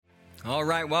All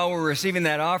right, while we're receiving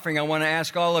that offering, I want to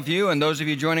ask all of you and those of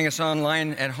you joining us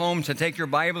online at home to take your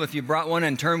Bible, if you brought one,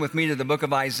 and turn with me to the book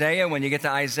of Isaiah. When you get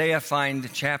to Isaiah,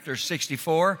 find chapter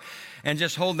 64 and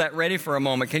just hold that ready for a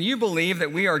moment. Can you believe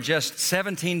that we are just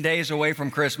 17 days away from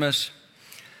Christmas?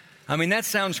 I mean, that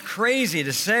sounds crazy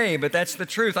to say, but that's the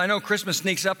truth. I know Christmas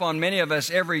sneaks up on many of us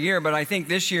every year, but I think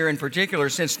this year in particular,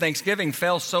 since Thanksgiving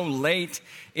fell so late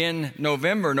in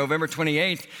November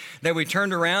 28th, that we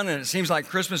turned around and it seems like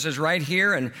Christmas is right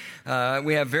here, and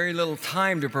we have very little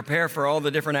time to prepare for all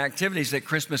the different activities that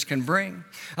Christmas can bring.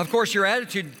 Of course, your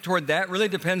attitude toward that really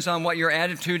depends on what your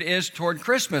attitude is toward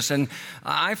Christmas, and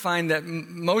I find that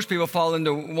most people fall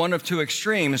into one of two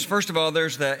extremes. First of all,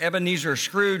 there's the Ebenezer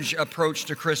Scrooge approach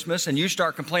to Christmas, and you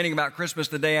start complaining about Christmas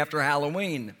the day after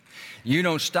Halloween. You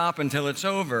don't stop until it's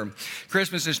over.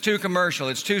 Christmas is too commercial,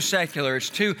 it's too secular,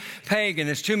 it's too pagan,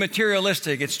 it's too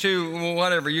materialistic, it's too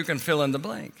whatever, you can fill in the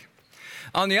blank.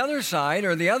 On the other side,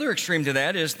 or the other extreme to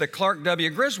that, is the Clark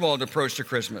W. Griswold approach to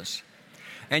Christmas.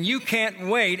 And you can't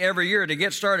wait every year to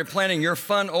get started planning your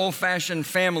fun, old-fashioned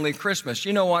family Christmas.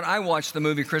 You know what? I watched the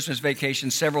movie Christmas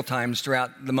Vacation several times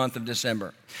throughout the month of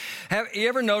December. Have you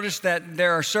ever noticed that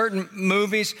there are certain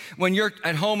movies, when you're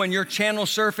at home and you're channel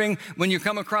surfing, when you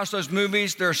come across those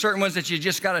movies, there are certain ones that you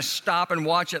just got to stop and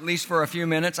watch at least for a few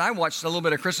minutes? I watched a little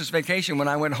bit of Christmas Vacation when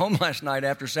I went home last night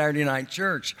after Saturday night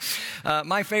church.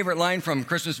 My favorite line from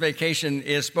Christmas Vacation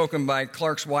is spoken by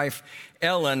Clark's wife,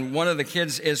 Ellen. One of the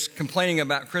kids is complaining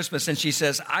about Christmas, and she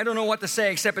says, "I don't know what to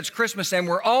say except it's Christmas and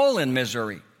we're all in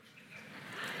misery."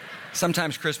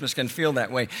 Sometimes Christmas can feel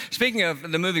that way. Speaking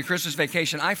of the movie Christmas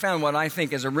Vacation, I found what I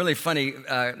think is a really funny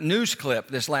news clip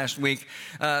this last week.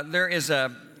 There is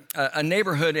a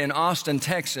neighborhood in Austin,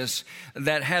 Texas,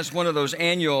 that has one of those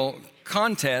annual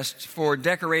contests for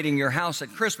decorating your house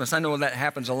at Christmas. I know that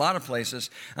happens a lot of places.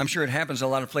 I'm sure it happens a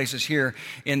lot of places here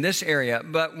in this area.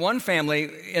 But one family,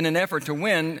 in an effort to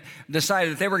win,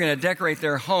 decided that they were going to decorate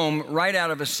their home right out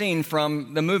of a scene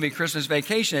from the movie Christmas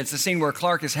Vacation. It's the scene where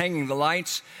Clark is hanging the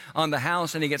lights on the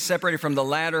house and he gets separated from the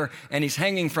ladder and he's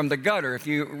hanging from the gutter. If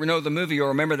you know the movie, you'll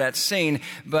remember that scene.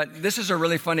 But this is a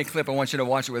really funny clip. I want you to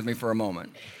watch it with me for a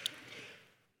moment.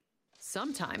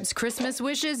 Sometimes Christmas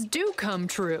wishes do come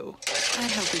true. I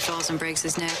hope he falls and breaks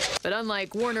his neck. But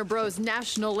unlike Warner Bros.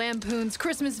 National Lampoon's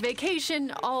Christmas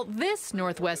Vacation, all this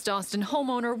Northwest Austin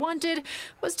homeowner wanted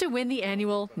was to win the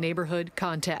annual neighborhood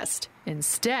contest.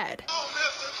 Instead,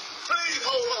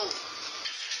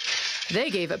 they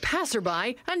gave a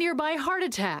passerby a nearby heart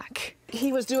attack.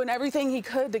 He was doing everything he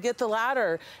could to get the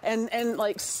ladder and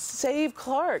save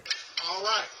Clark. All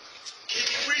right. Can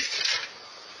you reach it?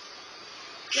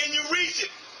 Can you reach it?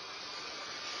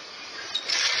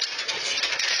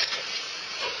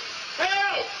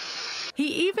 Help!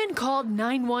 He even called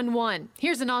 911.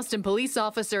 Here's an Austin police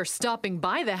officer stopping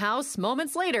by the house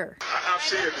moments later. I've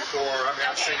seen it before.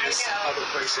 I've seen this other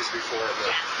places before,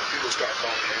 but people start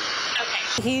calling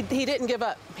in. Okay. He didn't give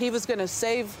up. He was going to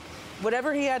save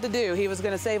whatever he had to do. He was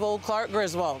going to save old Clark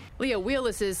Griswold. Leah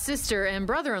Wheelis' sister and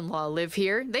brother-in-law live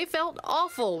here. They felt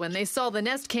awful when they saw the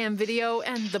Nest Cam video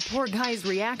and the poor guy's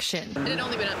reaction. It had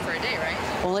only been up for a day,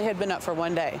 right? Only had been up for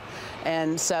one day.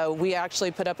 And so we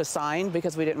actually put up a sign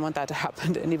because we didn't want that to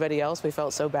happen to anybody else. We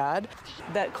felt so bad.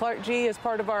 That Clark G is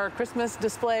part of our Christmas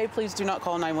display. Please do not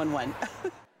call 911.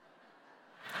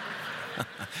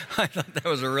 I thought that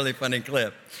was a really funny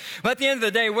clip. But at the end of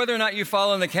the day, whether or not you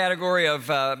fall in the category of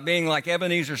being like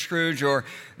Ebenezer Scrooge or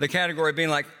the category of being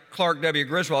like Clark W.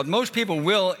 Griswold, most people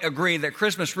will agree that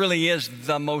Christmas really is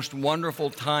the most wonderful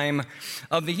time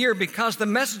of the year, because the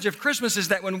message of Christmas is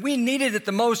that when we needed it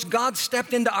the most, God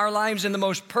stepped into our lives in the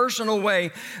most personal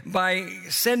way by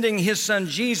sending his son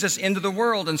Jesus into the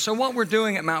world. And so what we're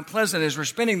doing at Mount Pleasant is we're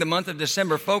spending the month of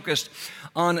December focused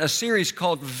on a series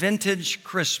called Vintage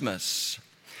Christmas.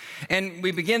 And we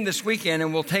begin this weekend,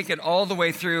 and we'll take it all the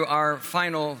way through our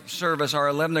final service, our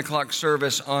 11 o'clock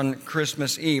service on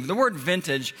Christmas Eve. The word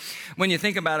vintage, when you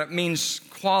think about it, means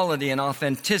quality and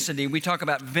authenticity. We talk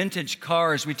about vintage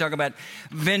cars. We talk about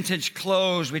vintage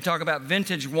clothes. We talk about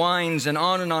vintage wines, and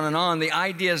on and on and on. The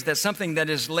idea is that something that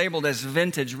is labeled as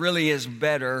vintage really is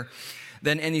better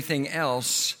than anything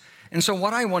else. And so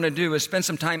what I want to do is spend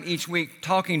some time each week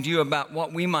talking to you about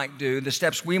what we might do, the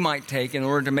steps we might take in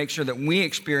order to make sure that we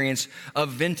experience a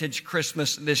vintage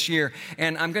Christmas this year.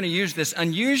 And I'm going to use this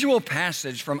unusual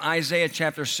passage from Isaiah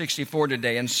chapter 64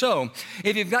 today. And so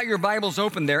if you've got your Bibles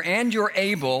open there and you're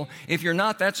able, if you're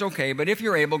not, that's okay. But if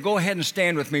you're able, go ahead and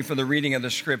stand with me for the reading of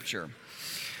the scripture.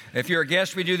 If you're a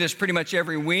guest, we do this pretty much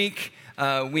every week.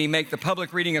 We make the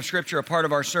public reading of Scripture a part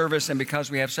of our service, and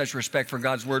because we have such respect for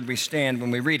God's Word, we stand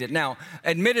when we read it. Now,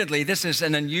 admittedly, this is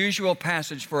an unusual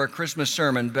passage for a Christmas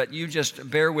sermon, but you just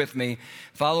bear with me.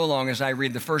 Follow along as I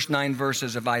read the first 9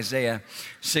 verses of Isaiah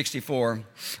 64.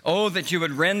 Oh, that you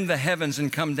would rend the heavens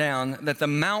and come down, that the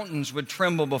mountains would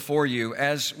tremble before you,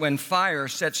 as when fire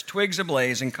sets twigs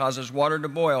ablaze and causes water to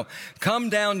boil. Come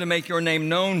down to make your name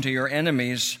known to your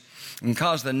enemies and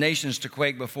cause the nations to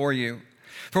quake before you.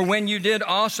 For when you did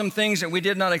awesome things that we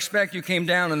did not expect, you came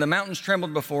down and the mountains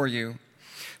trembled before you.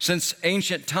 Since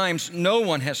ancient times, no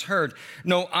one has heard,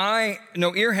 no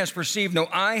ear has perceived, no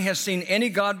eye has seen any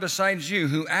God besides you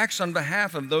who acts on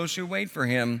behalf of those who wait for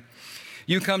him.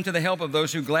 You come to the help of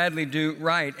those who gladly do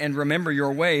right and remember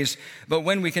your ways. But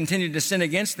when we continued to sin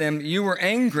against them, you were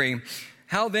angry.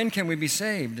 How then can we be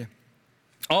saved?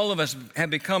 All of us have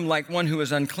become like one who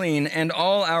is unclean, and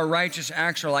all our righteous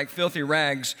acts are like filthy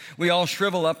rags. We all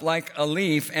shrivel up like a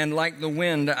leaf, and like the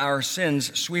wind, our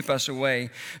sins sweep us away.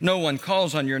 No one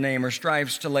calls on your name or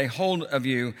strives to lay hold of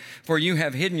you, for you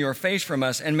have hidden your face from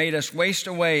us and made us waste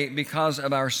away because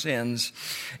of our sins.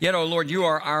 Yet, O Lord, you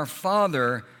are our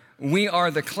Father. We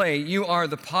are the clay. You are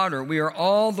the potter. We are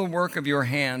all the work of your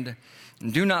hand.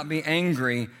 Do not be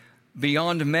angry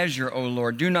beyond measure, O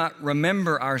Lord. Do not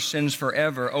remember our sins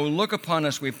forever. O look upon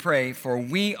us, we pray, for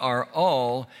we are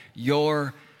all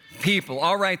your people.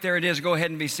 All right, there it is. Go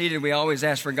ahead and be seated. We always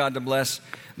ask for God to bless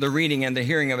the reading and the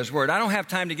hearing of his word. I don't have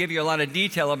time to give you a lot of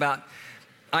detail about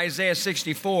Isaiah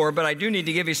 64, but I do need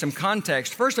to give you some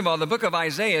context. First of all, the book of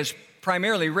Isaiah is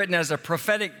primarily written as a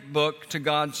prophetic book to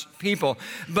God's people.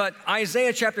 But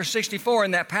Isaiah chapter 64,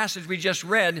 in that passage we just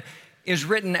read, is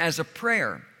written as a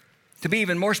prayer. To be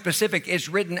even more specific, it's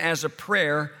written as a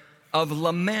prayer of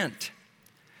lament.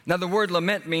 Now, the word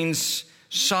lament means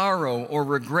sorrow or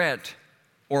regret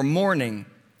or mourning.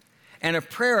 And a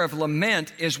prayer of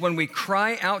lament is when we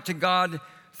cry out to God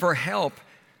for help.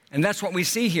 And that's what we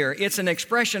see here. It's an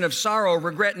expression of sorrow,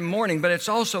 regret, and mourning, but it's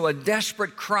also a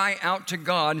desperate cry out to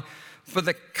God for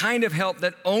the kind of help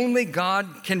that only God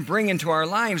can bring into our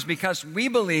lives, because we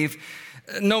believe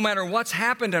no matter what's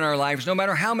happened in our lives, no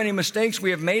matter how many mistakes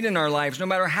we have made in our lives, no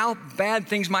matter how bad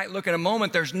things might look in a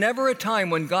moment, there's never a time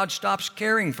when God stops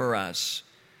caring for us.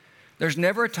 There's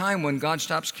never a time when God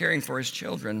stops caring for his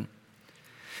children.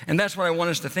 And that's what I want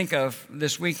us to think of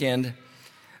this weekend,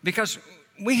 because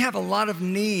we have a lot of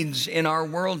needs in our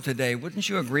world today. Wouldn't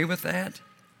you agree with that?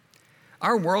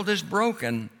 Our world is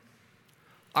broken.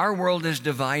 Our world is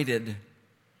divided.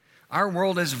 Our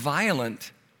world is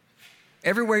violent.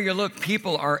 Everywhere you look,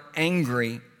 people are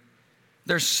angry.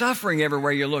 There's suffering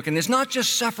everywhere you look. And it's not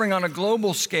just suffering on a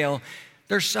global scale.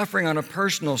 There's suffering on a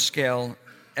personal scale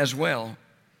as well.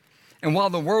 And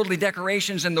while the worldly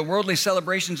decorations and the worldly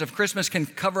celebrations of Christmas can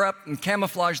cover up and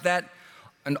camouflage that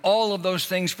and all of those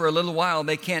things for a little while,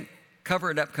 they can't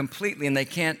cover it up completely, and they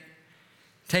can't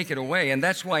take it away. And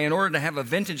that's why, in order to have a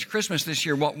vintage Christmas this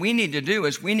year, what we need to do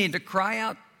is we need to cry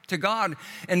out to God,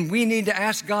 and we need to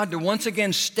ask God to once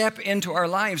again step into our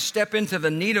lives, step into the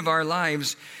need of our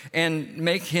lives, and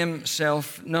make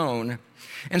himself known.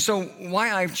 And so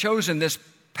why I've chosen this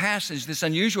passage, this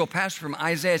unusual passage from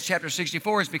Isaiah chapter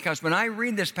 64, is because when I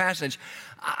read this passage,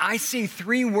 I see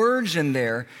 3 words in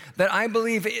there that I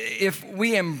believe, if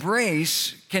we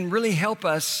embrace, can really help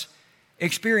us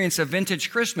experience a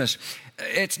vintage Christmas.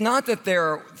 It's not that there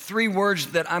are 3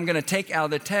 words that I'm going to take out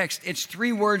of the text. It's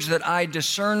 3 words that I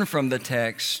discern from the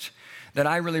text that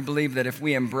I really believe that if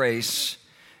we embrace,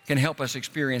 can help us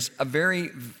experience a very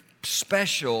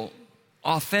special,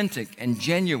 authentic, and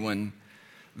genuine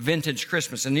vintage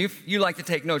Christmas. And if you like to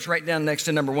take notes, write down next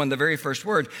to number 1, the very first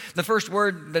word. The first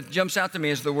word that jumps out to me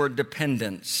is the word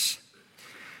dependence.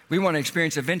 We want to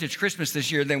experience a vintage Christmas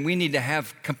this year, then we need to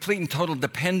have complete and total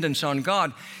dependence on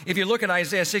God. If you look at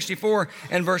Isaiah 64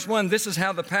 and verse 1, this is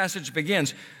how the passage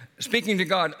begins. Speaking to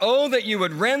God, "Oh, that you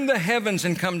would rend the heavens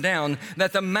and come down,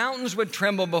 that the mountains would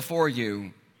tremble before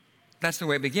you." That's the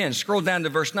way it begins. Scroll down to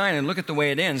verse 9 and look at the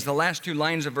way it ends. The last 2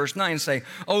 lines of verse 9 say,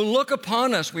 "Oh, look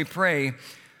upon us, we pray,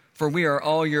 for we are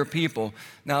all your people."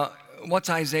 Now, what's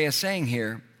Isaiah saying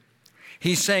here?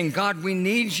 He's saying, God, we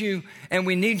need you, and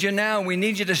we need you now. We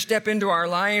need you to step into our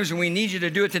lives, and we need you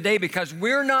to do it today, because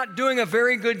we're not doing a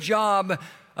very good job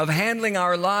of handling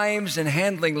our lives and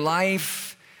handling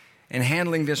life and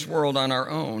handling this world on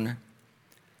our own.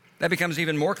 That becomes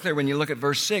even more clear when you look at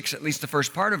verse 6, at least the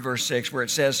first part of verse 6, where it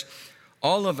says,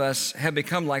 all of us have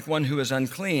become like one who is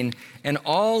unclean, and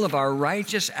all of our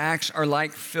righteous acts are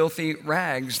like filthy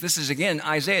rags. This is, again,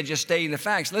 Isaiah just stating the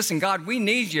facts. Listen, God, we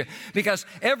need you, because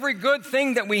every good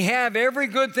thing that we have, every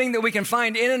good thing that we can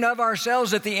find in and of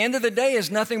ourselves at the end of the day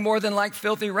is nothing more than like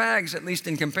filthy rags, at least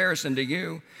in comparison to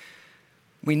you.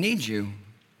 We need you.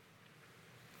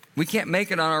 We can't make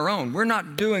it on our own. We're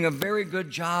not doing a very good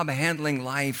job handling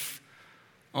life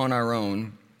on our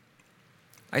own.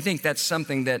 I think that's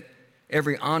something that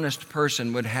every honest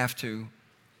person would have to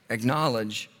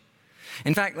acknowledge.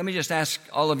 In fact, let me just ask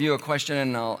all of you a question,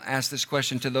 and I'll ask this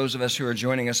question to those of us who are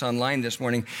joining us online this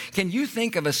morning. Can you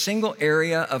think of a single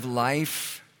area of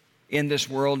life in this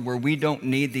world where we don't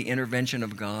need the intervention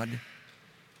of God?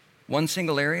 One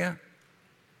single area?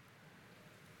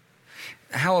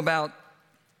 How about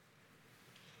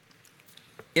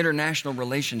international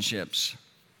relationships?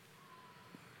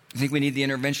 I think we need the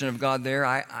intervention of God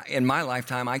there. In my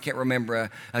lifetime, I can't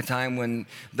remember a time when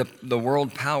the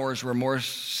world powers were more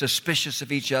suspicious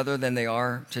of each other than they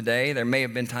are today. There may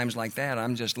have been times like that.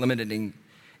 I'm just limiting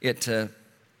it to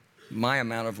my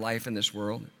amount of life in this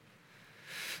world.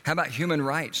 How about human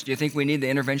rights? Do you think we need the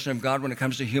intervention of God when it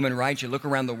comes to human rights? You look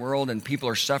around the world and people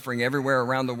are suffering everywhere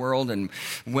around the world, and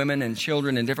women and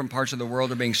children in different parts of the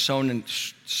world are being sold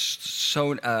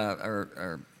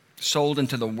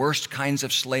into the worst kinds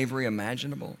of slavery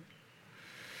imaginable.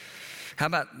 How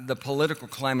about the political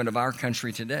climate of our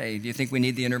country today? Do you think we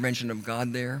need the intervention of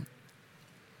God there?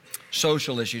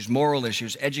 Social issues, moral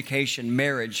issues, education,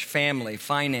 marriage, family,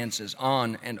 finances,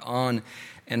 on and on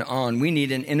and on. We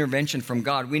need an intervention from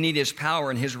God. We need His power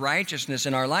and His righteousness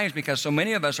in our lives, because so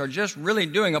many of us are just really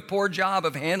doing a poor job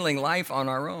of handling life on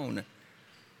our own.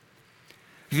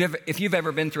 If you've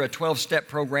ever been through a 12-step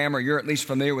program, or you're at least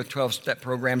familiar with 12-step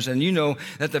programs, then you know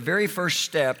that the very first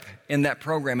step in that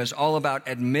program is all about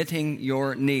admitting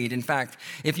your need. In fact,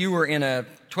 if you were in a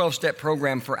 12-step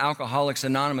program for Alcoholics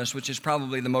Anonymous, which is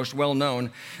probably the most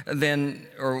well-known,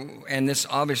 and this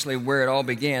obviously where it all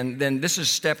began, then this is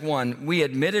step one. We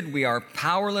admitted we are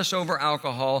powerless over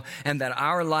alcohol and that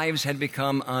our lives had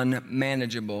become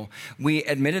unmanageable. We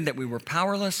admitted that we were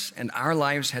powerless and our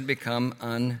lives had become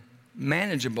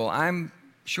unmanageable. I'm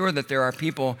sure that there are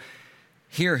people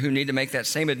here who need to make that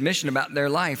same admission about their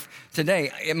life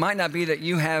today. It might not be that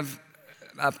you have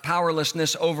a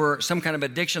powerlessness over some kind of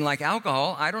addiction like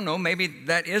alcohol. I don't know, maybe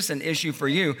that is an issue for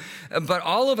you. But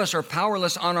all of us are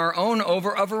powerless on our own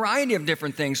over a variety of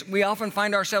different things. We often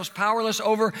find ourselves powerless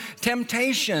over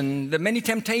temptation, the many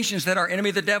temptations that our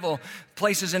enemy, the devil,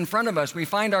 places in front of us. We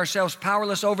find ourselves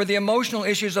powerless over the emotional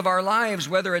issues of our lives,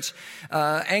 whether it's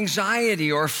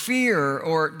anxiety or fear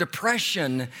or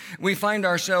depression. We find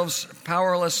ourselves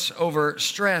powerless over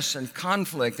stress and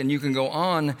conflict, and you can go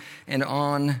on and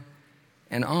on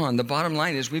and on. The bottom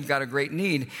line is we've got a great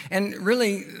need. And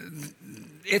really,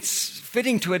 it's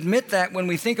fitting to admit that when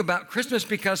we think about Christmas,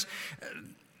 because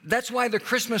that's why the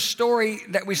Christmas story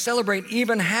that we celebrate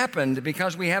even happened,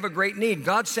 because we have a great need.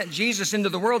 God sent Jesus into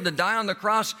the world to die on the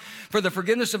cross for the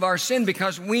forgiveness of our sin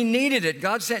because we needed it.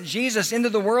 God sent Jesus into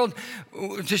the world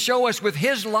to show us with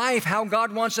His life how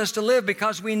God wants us to live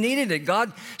because we needed it.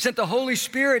 God sent the Holy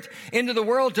Spirit into the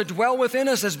world to dwell within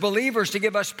us as believers, to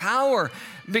give us power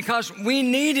because we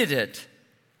needed it.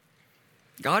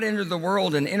 God entered the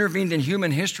world and intervened in human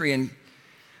history in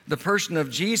the person of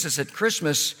Jesus at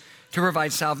Christmas to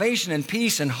provide salvation and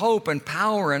peace and hope and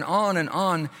power and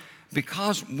on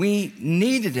because we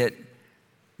needed it.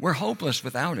 We're hopeless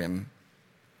without Him.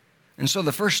 And so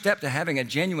the first step to having a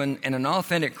genuine and an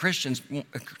authentic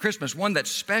Christmas, one that's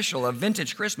special, a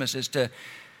vintage Christmas, is to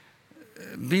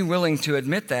be willing to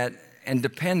admit that and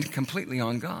depend completely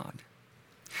on God.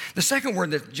 The second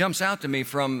word that jumps out to me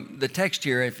from the text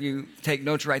here, if you take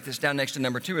notes, write this down next to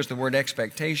number 2, is the word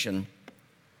expectation.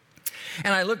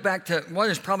 And I look back to what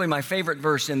is probably my favorite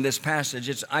verse in this passage.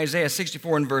 It's Isaiah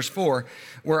 64 and verse 4,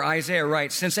 where Isaiah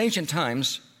writes, "Since ancient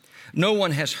times, no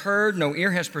one has heard, no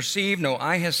ear has perceived, no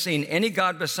eye has seen any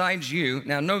God besides you,"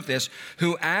 now note this,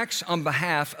 "who acts on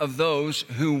behalf of those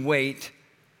who wait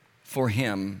for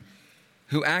Him."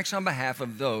 Who acts on behalf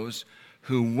of those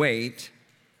who wait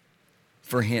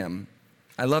for Him.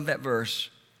 I love that verse.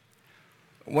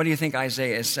 What do you think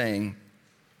Isaiah is saying?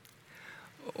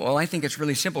 Well, I think it's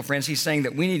really simple, friends. He's saying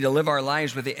that we need to live our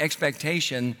lives with the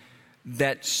expectation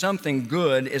that something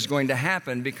good is going to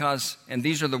happen because, and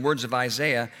these are the words of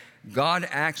Isaiah, God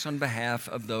acts on behalf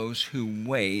of those who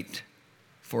wait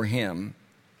for Him.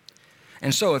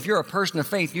 And so if you're a person of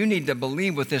faith, you need to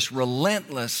believe with this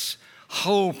relentless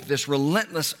hope, this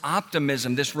relentless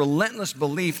optimism, this relentless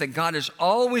belief that God is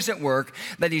always at work,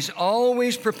 that He's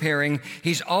always preparing,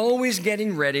 He's always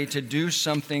getting ready to do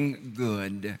something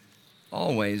good.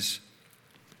 Always.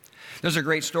 There's a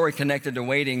great story connected to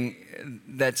waiting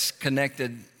that's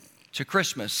connected to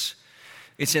Christmas.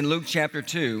 It's in Luke chapter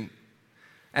 2.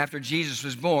 After Jesus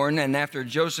was born and after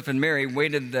Joseph and Mary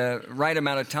waited the right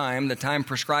amount of time, the time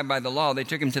prescribed by the law, they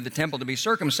took him to the temple to be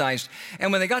circumcised.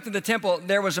 And when they got to the temple,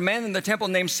 there was a man in the temple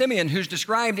named Simeon who's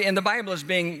described in the Bible as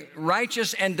being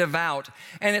righteous and devout.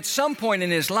 And at some point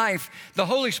in his life, the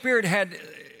Holy Spirit had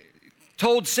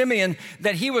told Simeon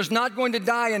that he was not going to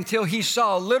die until he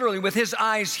saw, literally with his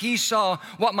eyes, he saw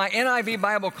what my NIV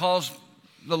Bible calls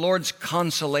the Lord's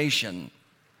consolation,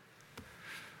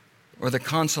 or the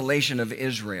consolation of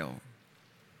Israel.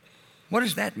 What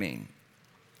does that mean?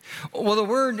 Well, the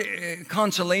word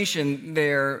consolation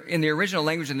there in the original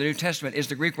language in the New Testament is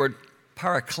the Greek word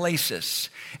paraklesis,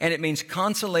 and it means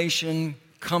consolation,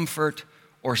 comfort,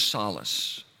 or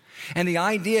solace. And the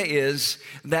idea is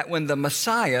that when the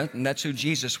Messiah, and that's who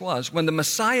Jesus was, when the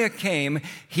Messiah came,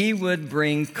 he would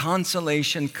bring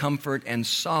consolation, comfort, and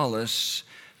solace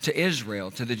to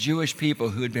Israel, to the Jewish people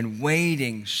who had been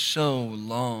waiting so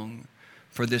long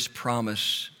for this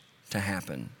promise to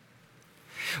happen.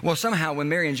 Well, somehow when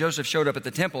Mary and Joseph showed up at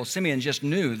the temple, Simeon just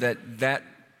knew that that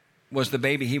was the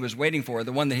baby he was waiting for,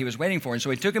 the one that he was waiting for. And so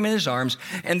he took him in his arms,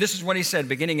 and this is what he said,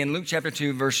 beginning in Luke chapter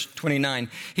 2, verse 29.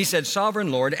 He said, "Sovereign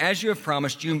Lord, as you have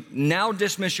promised, you now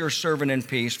dismiss your servant in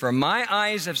peace, for my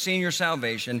eyes have seen your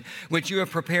salvation, which you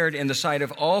have prepared in the sight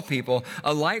of all people,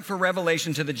 a light for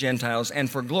revelation to the Gentiles and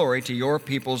for glory to your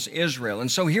peoples Israel." And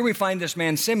so here we find this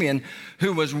man Simeon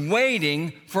who was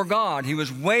waiting for God. He was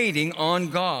waiting on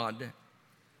God.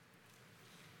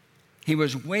 He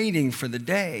was waiting for the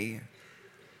day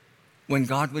when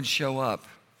God would show up.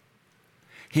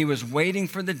 He was waiting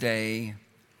for the day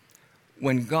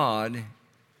when God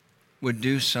would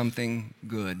do something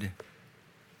good.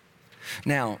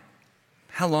 Now,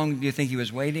 how long do you think he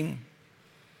was waiting?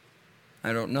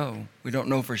 I don't know. We don't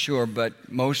know for sure, but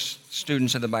most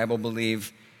students of the Bible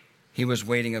believe he was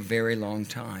waiting a very long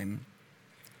time.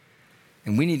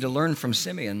 And we need to learn from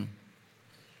Simeon.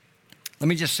 Let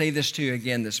me just say this to you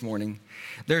again this morning.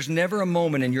 There's never a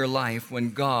moment in your life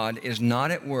when God is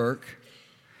not at work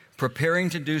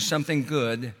preparing to do something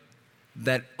good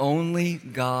that only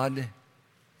God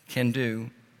can do.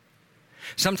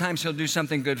 Sometimes he'll do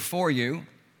something good for you.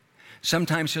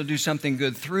 Sometimes he'll do something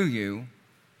good through you.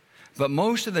 But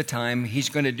most of the time, he's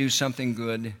going to do something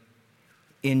good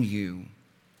in you.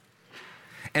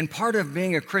 And part of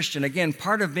being a Christian, again,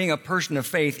 part of being a person of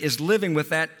faith is living with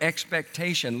that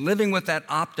expectation, living with that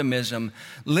optimism,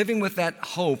 living with that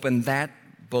hope and that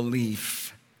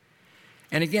belief.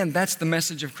 And again, that's the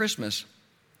message of Christmas.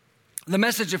 The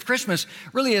message of Christmas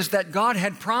really is that God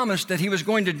had promised that he was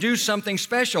going to do something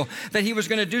special, that he was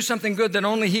going to do something good that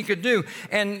only he could do.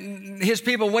 And his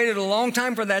people waited a long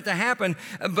time for that to happen,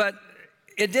 but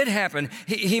it did happen.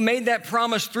 He made that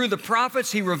promise through the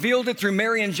prophets. He revealed it through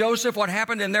Mary and Joseph, what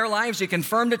happened in their lives. He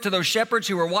confirmed it to those shepherds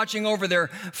who were watching over their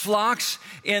flocks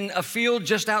in a field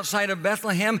just outside of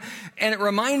Bethlehem. And it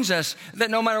reminds us that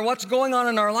no matter what's going on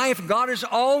in our life, God is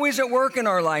always at work in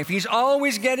our life. He's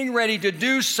always getting ready to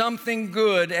do something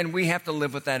good, and we have to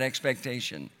live with that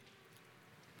expectation.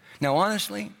 Now,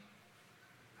 honestly,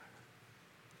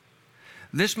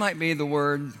 this might be the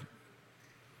word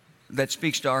that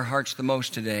speaks to our hearts the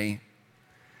most today,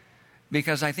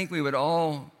 because I think we would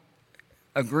all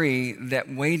agree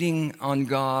that waiting on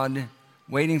God,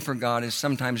 waiting for God is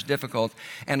sometimes difficult.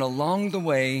 And along the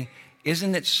way,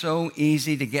 isn't it so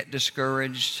easy to get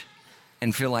discouraged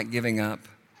and feel like giving up?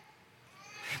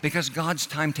 Because God's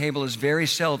timetable is very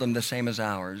seldom the same as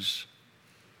ours.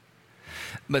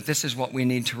 But this is what we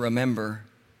need to remember.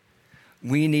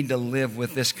 We need to live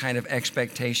with this kind of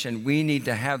expectation. We need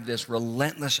to have this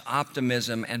relentless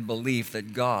optimism and belief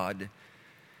that God,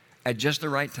 at just the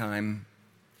right time,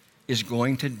 is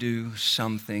going to do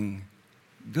something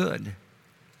good.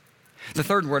 The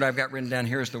third word I've got written down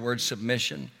here is the word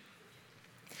submission.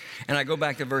 And I go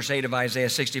back to verse 8 of Isaiah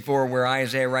 64, where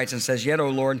Isaiah writes and says, "Yet, O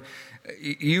Lord,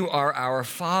 you are our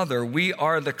Father. We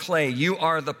are the clay. You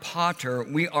are the potter.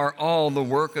 We are all the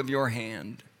work of your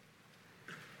hand."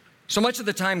 So much of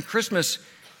the time, Christmas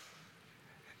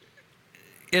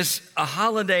is a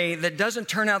holiday that doesn't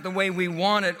turn out the way we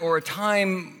want it, or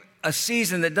a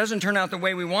season that doesn't turn out the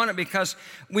way we want it, because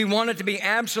we want it to be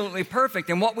absolutely perfect.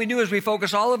 And what we do is we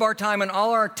focus all of our time and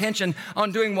all our attention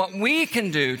on doing what we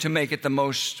can do to make it the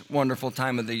most wonderful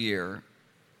time of the year.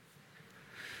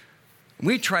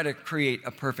 We try to create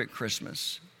a perfect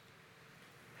Christmas.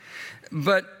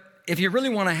 But if you really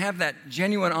want to have that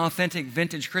genuine, authentic,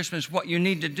 vintage Christmas, what you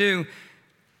need to do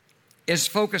is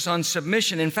focus on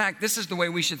submission. In fact, this is the way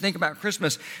we should think about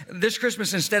Christmas. This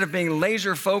Christmas, instead of being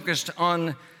laser focused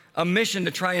on a mission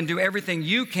to try and do everything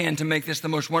you can to make this the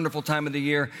most wonderful time of the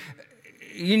year,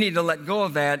 you need to let go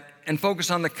of that and focus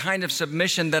on the kind of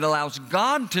submission that allows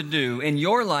God to do in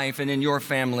your life and in your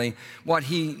family what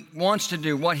He wants to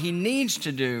do, what He needs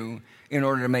to do in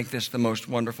order to make this the most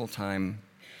wonderful time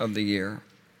of the year.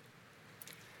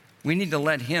 We need to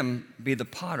let Him be the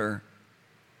potter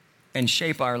and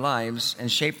shape our lives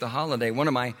and shape the holiday. One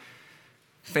of my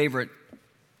favorite,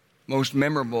 most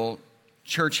memorable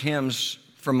church hymns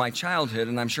from my childhood,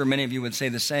 and I'm sure many of you would say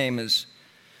the same, is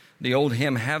the old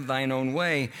hymn, Have Thine Own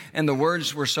Way. And the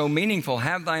words were so meaningful.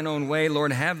 Have Thine Own way,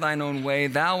 Lord, have Thine own way.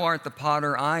 Thou art the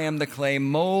potter, I am the clay.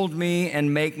 Mold me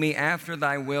and make me after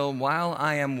Thy will while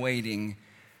I am waiting,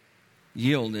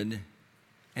 yielded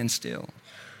and still.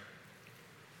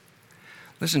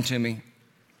 Listen to me.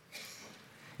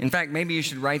 In fact, maybe you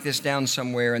should write this down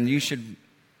somewhere and you should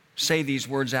say these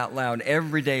words out loud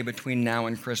every day between now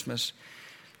and Christmas.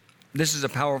 This is a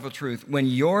powerful truth. When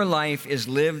your life is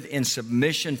lived in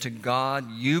submission to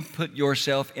God, you put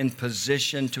yourself in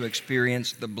position to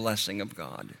experience the blessing of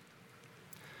God.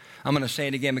 I'm going to say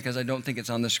it again because I don't think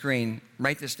it's on the screen.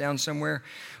 Write this down somewhere.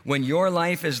 When your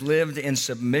life is lived in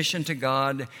submission to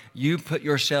God, you put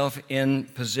yourself in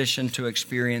position to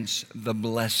experience the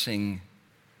blessing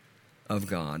of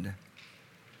God.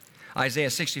 Isaiah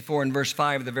 64 and verse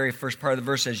 5, the very first part of the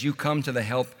verse says, You come to the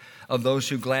help of those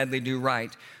who gladly do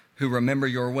right, who remember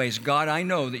your ways. God, I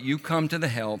know that you come to the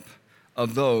help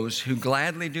of those who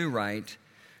gladly do right,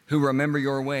 who remember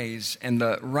your ways. And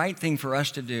the right thing for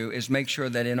us to do is make sure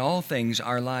that in all things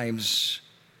our lives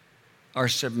are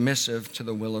submissive to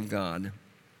the will of God.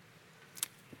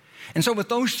 And so with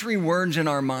those three words in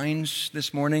our minds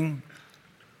this morning,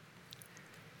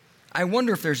 I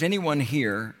wonder if there's anyone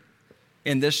here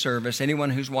in this service, anyone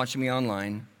who's watching me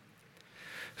online,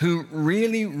 who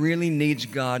really, really needs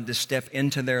God to step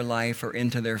into their life or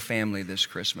into their family this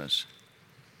Christmas.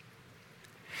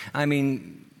 I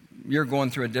mean, you're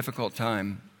going through a difficult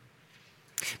time.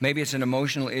 Maybe it's an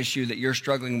emotional issue that you're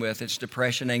struggling with. It's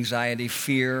depression, anxiety,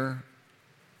 fear.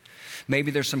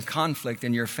 Maybe there's some conflict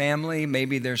in your family.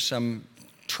 Maybe there's some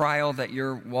trial that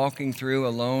you're walking through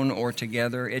alone or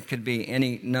together. It could be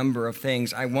any number of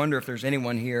things. I wonder if there's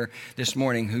anyone here this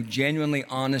morning who genuinely,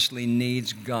 honestly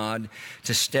needs God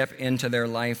to step into their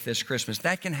life this Christmas.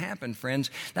 That can happen,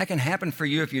 friends. That can happen for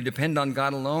you if you depend on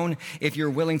God alone, if you're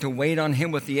willing to wait on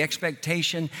Him with the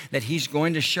expectation that He's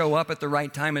going to show up at the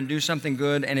right time and do something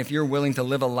good, and if you're willing to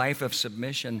live a life of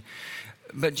submission.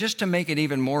 But just to make it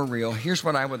even more real, here's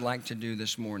what I would like to do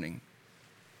this morning.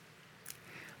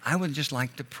 I would just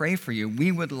like to pray for you.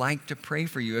 We would like to pray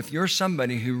for you. If you're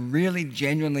somebody who really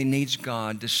genuinely needs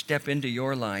God to step into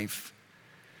your life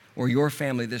or your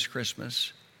family this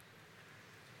Christmas,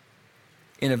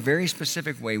 in a very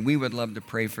specific way, we would love to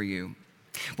pray for you.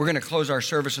 We're going to close our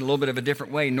service in a little bit of a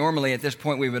different way. Normally at this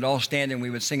point we would all stand and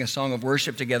we would sing a song of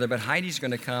worship together, but Heidi's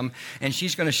going to come and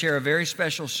she's going to share a very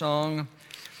special song.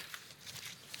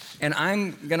 And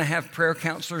I'm going to have prayer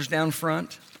counselors down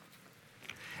front.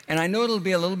 And I know it'll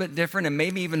be a little bit different and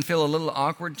maybe even feel a little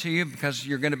awkward to you because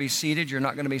you're going to be seated, you're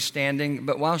not going to be standing.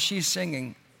 But while she's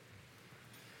singing,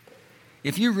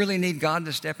 if you really need God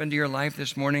to step into your life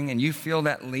this morning and you feel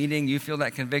that leading, you feel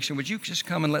that conviction, would you just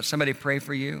come and let somebody pray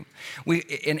for you?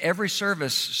 In every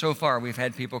service so far, we've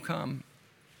had people come.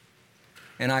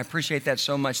 And I appreciate that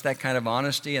so much, that kind of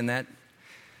honesty and that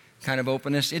kind of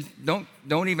openness. Don't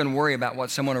even worry about what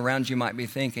someone around you might be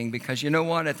thinking, because you know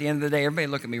what? At the end of the day, everybody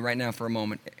look at me right now for a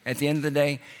moment. At the end of the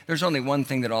day, there's only one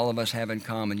thing that all of us have in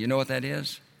common. You know what that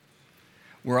is?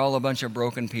 We're all a bunch of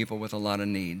broken people with a lot of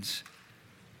needs.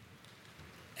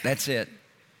 That's it.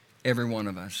 Every one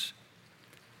of us.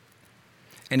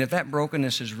 And if that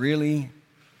brokenness is really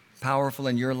powerful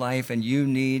in your life and you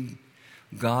need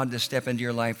God to step into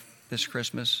your life this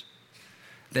Christmas,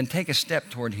 then take a step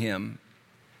toward Him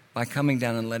by coming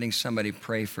down and letting somebody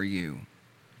pray for you.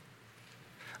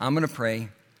 I'm going to pray.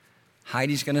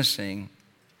 Heidi's going to sing.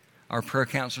 Our prayer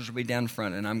counselors will be down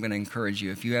front, and I'm going to encourage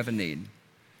you, if you have a need,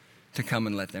 to come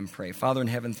and let them pray. Father in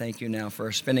heaven, thank you now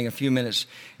for spending a few minutes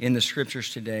in the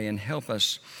Scriptures today, and help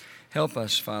us,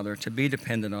 Father, to be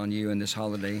dependent on you in this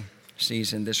holiday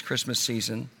season, this Christmas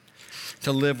season,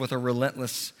 to live with a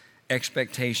relentless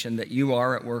expectation that you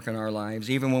are at work in our lives,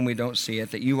 even when we don't see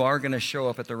it, that you are going to show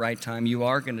up at the right time, you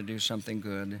are going to do something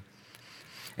good,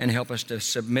 and help us to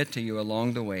submit to you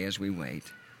along the way as we wait.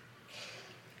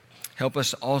 Help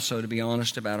us also to be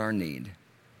honest about our need.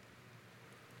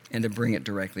 and to bring it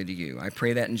directly to you. I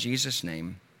pray that in Jesus'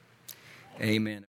 name. Amen.